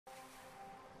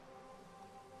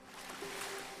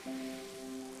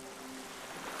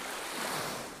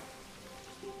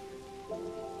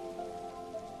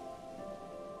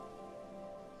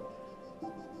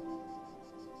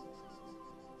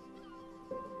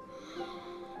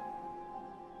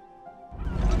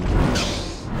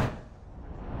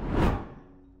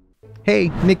Hey,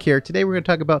 Nick here. Today we're going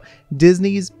to talk about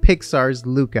Disney's Pixar's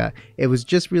Luca. It was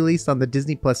just released on the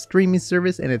Disney Plus streaming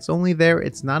service and it's only there.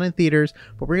 It's not in theaters,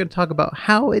 but we're going to talk about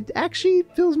how it actually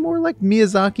feels more like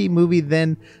Miyazaki movie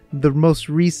than the most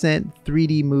recent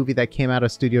 3D movie that came out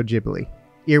of Studio Ghibli,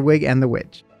 Earwig and the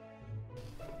Witch.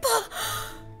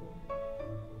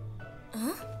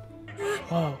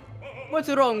 Oh, what's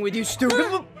wrong with you,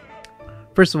 stupid?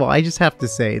 First of all, I just have to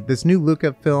say, this new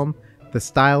Luca film, the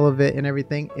style of it and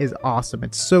everything is awesome.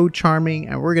 It's so charming,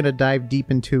 and we're going to dive deep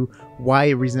into why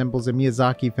it resembles a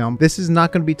Miyazaki film. This is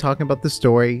not going to be talking about the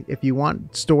story. If you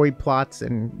want story plots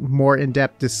and more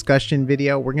in-depth discussion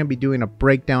video, we're going to be doing a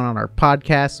breakdown on our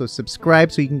podcast, so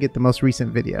subscribe so you can get the most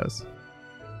recent videos.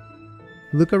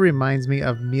 Luca reminds me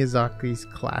of Miyazaki's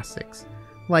classics,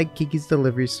 like Kiki's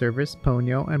Delivery Service,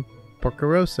 Ponyo, and Porco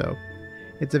Rosso.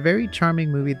 It's a very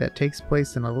charming movie that takes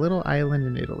place in a little island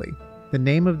in Italy. The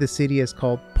name of the city is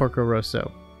called Porco Rosso.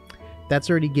 That's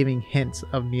already giving hints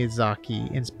of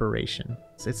Miyazaki inspiration.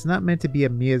 So it's not meant to be a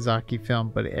Miyazaki film,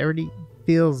 but it already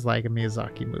feels like a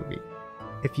Miyazaki movie.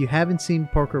 If you haven't seen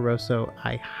Porco Rosso,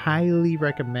 I highly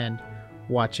recommend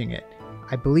watching it.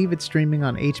 I believe it's streaming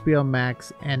on HBO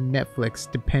Max and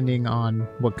Netflix depending on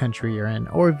what country you're in.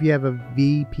 Or if you have a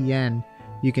VPN,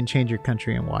 you can change your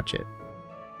country and watch it.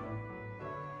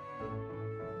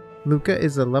 Luca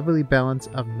is a lovely balance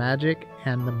of magic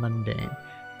and the mundane.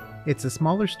 It's a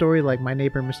smaller story like My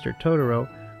Neighbor Mr. Totoro,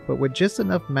 but with just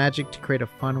enough magic to create a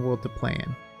fun world to play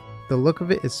in. The look of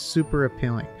it is super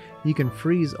appealing. You can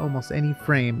freeze almost any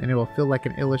frame and it will feel like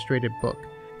an illustrated book.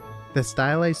 The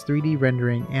stylized 3D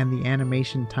rendering and the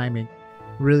animation timing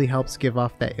really helps give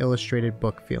off that illustrated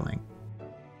book feeling.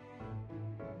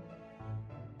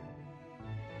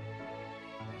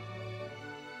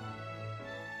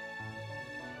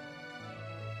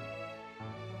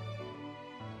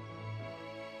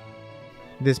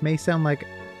 This may sound like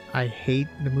I hate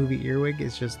the movie Earwig.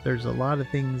 It's just there's a lot of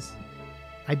things.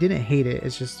 I didn't hate it.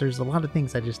 It's just there's a lot of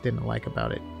things I just didn't like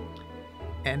about it.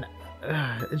 And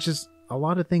it's just a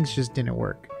lot of things just didn't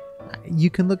work. You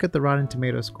can look at the Rotten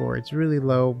Tomato score. It's really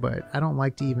low, but I don't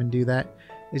like to even do that.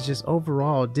 It's just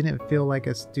overall it didn't feel like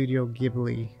a Studio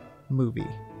Ghibli movie.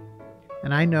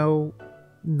 And I know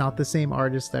not the same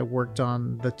artist that worked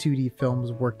on the 2D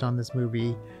films worked on this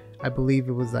movie. I believe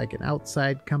it was like an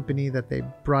outside company that they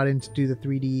brought in to do the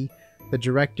 3D. The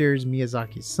director's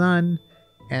Miyazaki's son,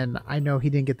 and I know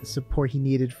he didn't get the support he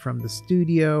needed from the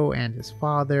studio and his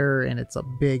father, and it's a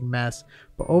big mess.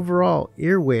 But overall,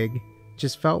 Earwig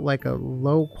just felt like a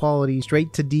low quality,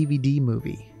 straight to DVD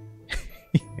movie.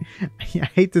 I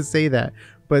hate to say that,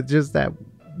 but just that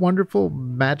wonderful,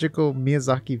 magical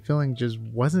Miyazaki feeling just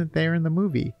wasn't there in the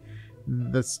movie.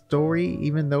 The story,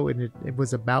 even though it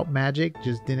was about magic,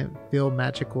 just didn't feel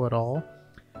magical at all.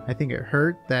 I think it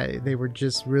hurt that they were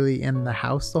just really in the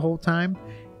house the whole time.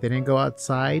 They didn't go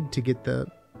outside to get the,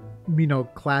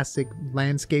 classic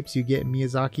landscapes you get in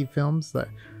Miyazaki films, the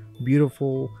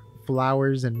beautiful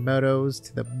flowers and meadows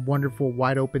to the wonderful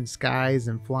wide open skies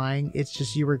and flying. It's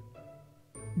just you were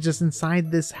just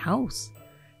inside this house.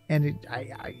 And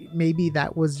maybe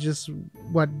that was just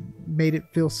what made it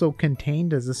feel so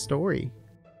contained as a story.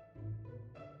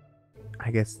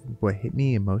 I guess what hit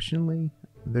me emotionally,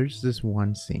 there's this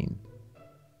one scene.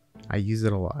 I use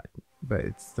it a lot, but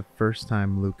it's the first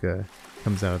time Luca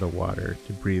comes out of the water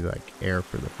to breathe like air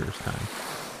for the first time.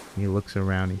 And he looks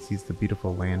around, he sees the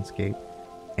beautiful landscape,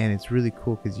 and it's really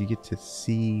cool because you get to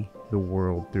see the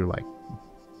world through like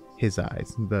his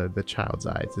eyes, the child's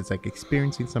eyes. It's like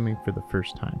experiencing something for the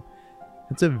first time.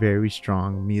 It's a very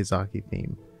strong Miyazaki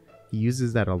theme. He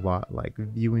uses that a lot, like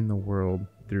viewing the world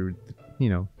through,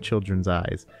 children's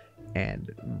eyes. And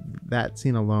that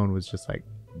scene alone was just like,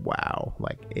 wow,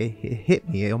 like it hit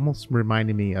me. It almost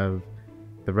reminded me of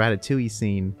the Ratatouille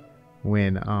scene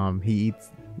when he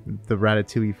eats the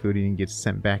Ratatouille food and he gets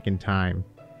sent back in time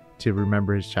to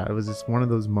remember his child. It was just one of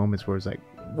those moments where it's like,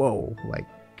 whoa, like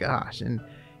gosh. And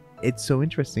it's so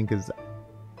interesting because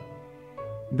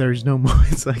there's no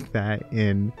moments like that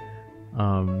in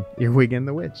Earwig and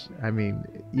the Witch. I mean,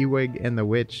 Earwig and the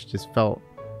Witch just felt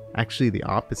actually the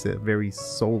opposite, very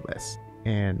soulless.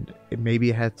 And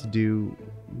maybe it had to do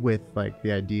with like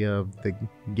the idea of the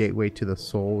gateway to the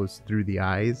soul is through the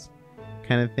eyes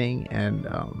kind of thing. And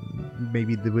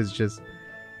maybe there was just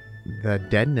the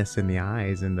deadness in the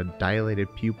eyes and the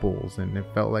dilated pupils, and it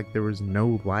felt like there was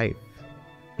no life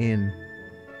in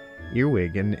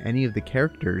Earwig and any of the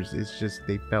characters. It's just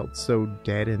they felt so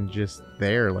dead and just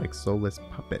there like soulless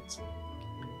puppets.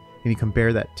 And you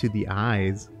compare that to the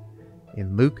eyes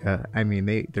in Luca, I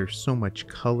mean there's so much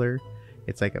color.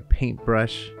 It's like a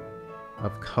paintbrush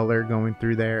of color going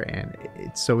through there, and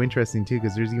it's so interesting too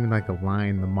because there's even like a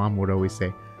line the mom would always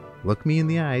say, "Look me in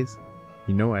the eyes,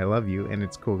 you know I love you," and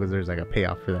it's cool because there's like a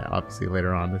payoff for that. Obviously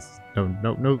later on, this is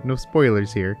no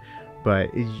spoilers here,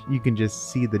 but you can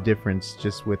just see the difference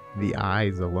just with the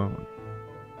eyes alone.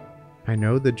 I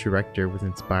know the director was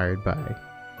inspired by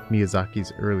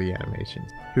Miyazaki's early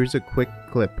animations. Here's a quick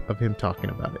clip of him talking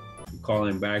about it.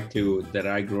 Calling back to that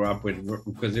I grew up with,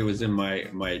 because it was in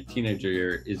my teenager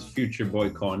year, is Future Boy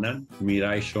Conan,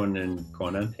 Mirai Shonen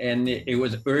Conan, and it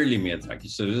was early Miyazaki.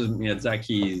 So this is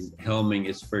Miyazaki's helming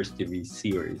his first TV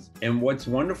series. And what's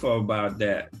wonderful about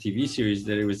that TV series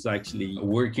that it was actually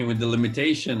working with the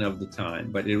limitation of the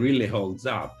time, but it really holds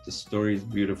up. The story is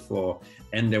beautiful,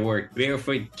 and there were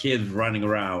barefoot kids running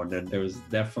around, and there was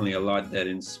definitely a lot that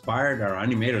inspired our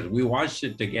animators. We watched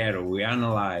it together, we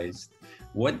analyzed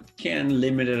what can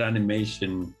limited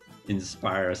animation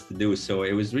inspire us to do. So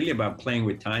it was really about playing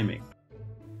with timing.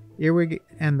 Earwig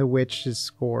and the Witch's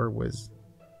score was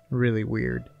really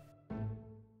weird.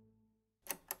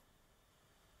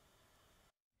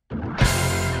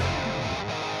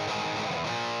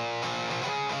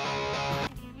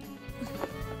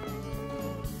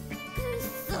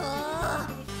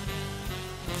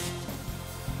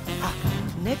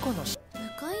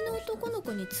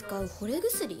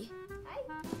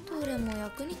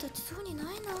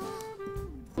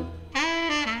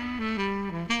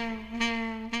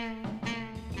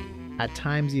 At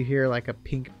times you hear like a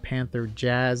Pink Panther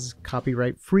jazz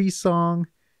copyright free song,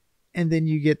 and then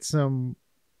you get some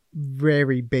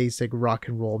very basic rock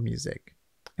and roll music.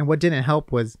 And what didn't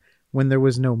help was when there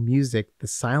was no music, the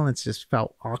silence just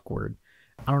felt awkward.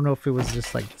 I don't know if it was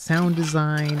just like sound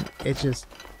design,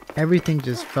 everything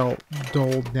just felt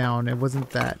dulled down. It wasn't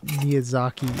that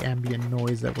Miyazaki ambient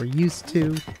noise that we're used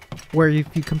to, where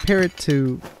if you compare it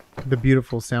to the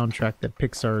beautiful soundtrack that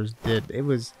Pixar's did, it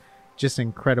was just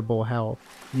incredible how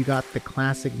you got the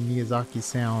classic Miyazaki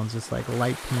sounds, just like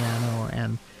light piano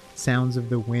and sounds of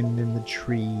the wind in the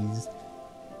trees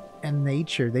and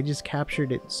nature. They just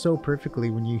captured it so perfectly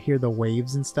when you hear the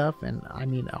waves and stuff. And I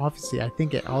mean, obviously I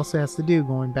think it also has to do,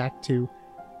 going back to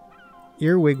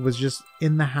Earwig was just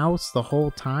in the house the whole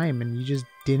time, and you just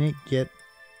didn't get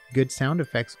good sound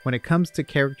effects. When it comes to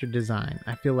character design,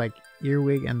 I feel like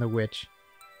Earwig and the Witch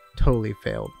totally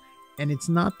failed. And it's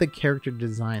not the character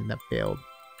design that failed.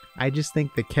 I just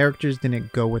think the characters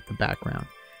didn't go with the background.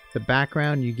 The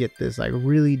background, you get this like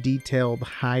really detailed,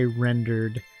 high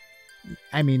rendered.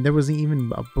 I mean, there wasn't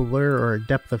even a blur or a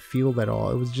depth of field at all.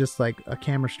 It was just like a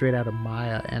camera straight out of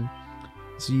Maya. And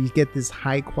so you get this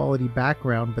high quality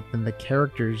background, but then the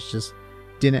characters just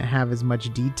didn't have as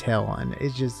much detail, and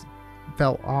it just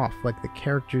felt off. Like the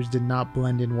characters did not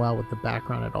blend in well with the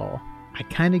background at all. I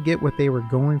kind of get what they were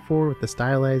going for with the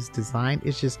stylized design.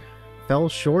 It just fell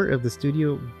short of the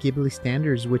Studio Ghibli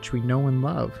standards, which we know and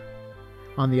love.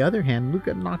 On the other hand,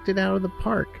 Luca knocked it out of the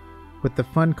park with the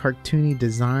fun cartoony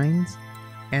designs,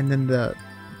 and then the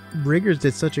riggers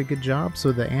did such a good job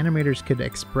so the animators could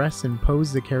express and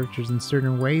pose the characters in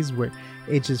certain ways where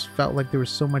it just felt like there was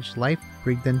so much life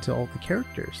breathed into all the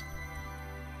characters.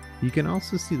 You can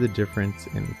also see the difference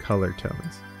in color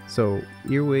tones. So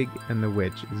Earwig and the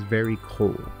Witch is very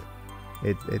cold.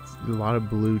 It's a lot of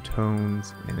blue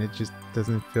tones, and it just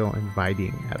doesn't feel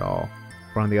inviting at all.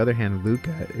 But on the other hand,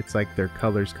 Luca, it's like their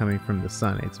colors coming from the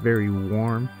sun. It's very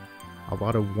warm, a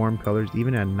lot of warm colors.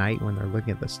 Even at night when they're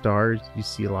looking at the stars, you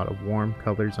see a lot of warm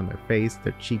colors on their face.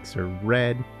 Their cheeks are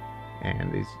red,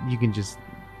 and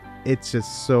it's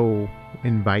just so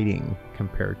inviting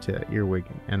compared to Earwig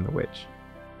and the Witch.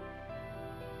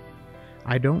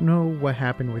 I don't know what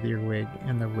happened with Earwig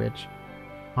and the Witch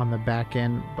on the back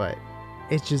end, but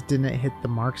it just didn't hit the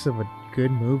marks of a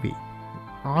good movie.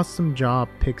 Awesome job,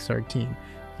 Pixar team.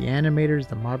 The animators,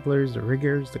 the modelers, the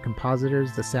riggers, the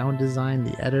compositors, the sound design,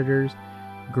 the editors.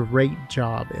 Great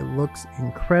job. It looks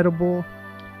incredible.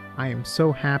 I am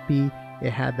so happy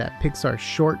it had that Pixar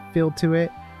short feel to it.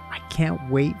 I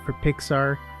can't wait for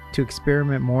Pixar to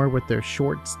experiment more with their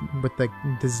shorts, with the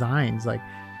designs. Like,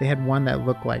 they had one that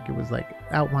looked like it was like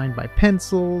outlined by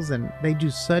pencils, and they do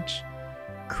such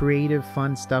creative,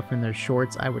 fun stuff in their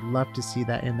shorts. I would love to see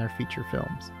that in their feature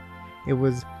films. It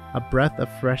was a breath of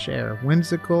fresh air,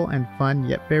 whimsical and fun,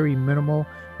 yet very minimal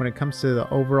when it comes to the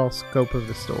overall scope of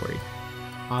the story.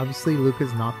 Obviously,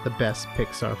 Luca's not the best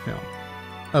Pixar film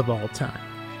of all time.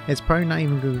 It's probably not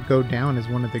even going to go down as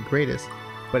one of the greatest,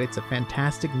 but it's a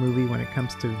fantastic movie when it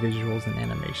comes to visuals and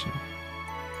animation.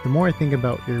 The more I think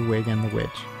about Earwig and the Witch,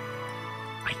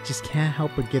 I just can't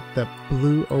help but get the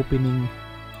blue opening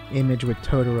image with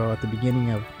Totoro at the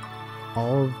beginning of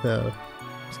all of the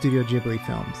Studio Ghibli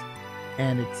films.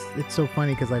 And it's so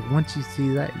funny because like once you see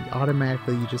that,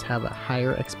 automatically you just have a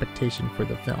higher expectation for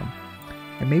the film.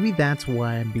 And maybe that's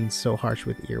why I'm being so harsh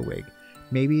with Earwig.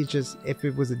 Maybe it's just, if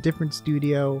it was a different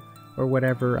studio or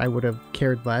whatever, I would have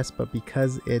cared less, but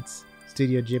because it's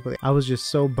Studio Ghibli, I was just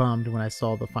so bummed when I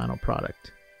saw the final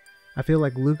product. I feel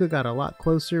like Luca got a lot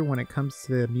closer when it comes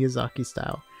to the Miyazaki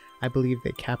style. I believe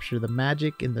they capture the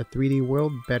magic in the 3D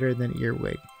world better than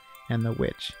Earwig and the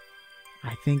Witch.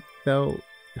 I think though,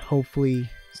 hopefully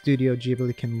Studio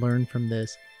Ghibli can learn from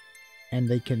this and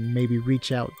they can maybe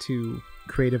reach out to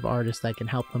creative artists that can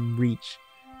help them reach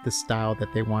the style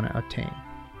that they want to attain.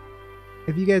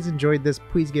 If you guys enjoyed this,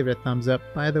 please give it a thumbs up.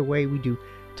 By the way, we do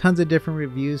tons of different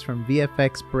reviews, from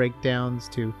VFX breakdowns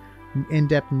to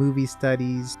in-depth movie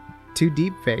studies to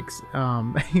deepfakes.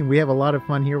 We have a lot of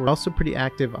fun here. We're also pretty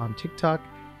active on TikTok,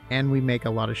 and we make a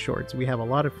lot of shorts. We have a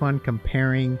lot of fun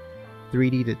comparing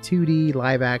 3D to 2D,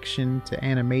 live action to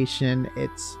animation.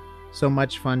 It's so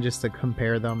much fun just to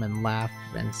compare them and laugh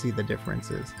and see the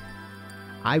differences.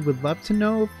 I would love to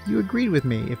know if you agreed with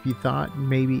me, if you thought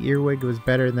maybe Earwig was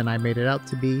better than I made it out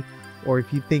to be, or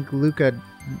if you think Luca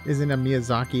isn't a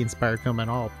Miyazaki inspired film at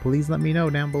all. Please let me know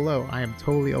down below. I am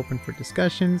totally open for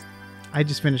discussions. I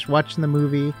just finished watching the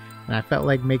movie and I felt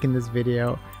like making this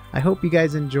video. I hope you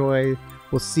guys enjoy.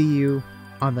 We'll see you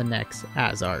on the next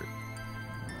AsArt.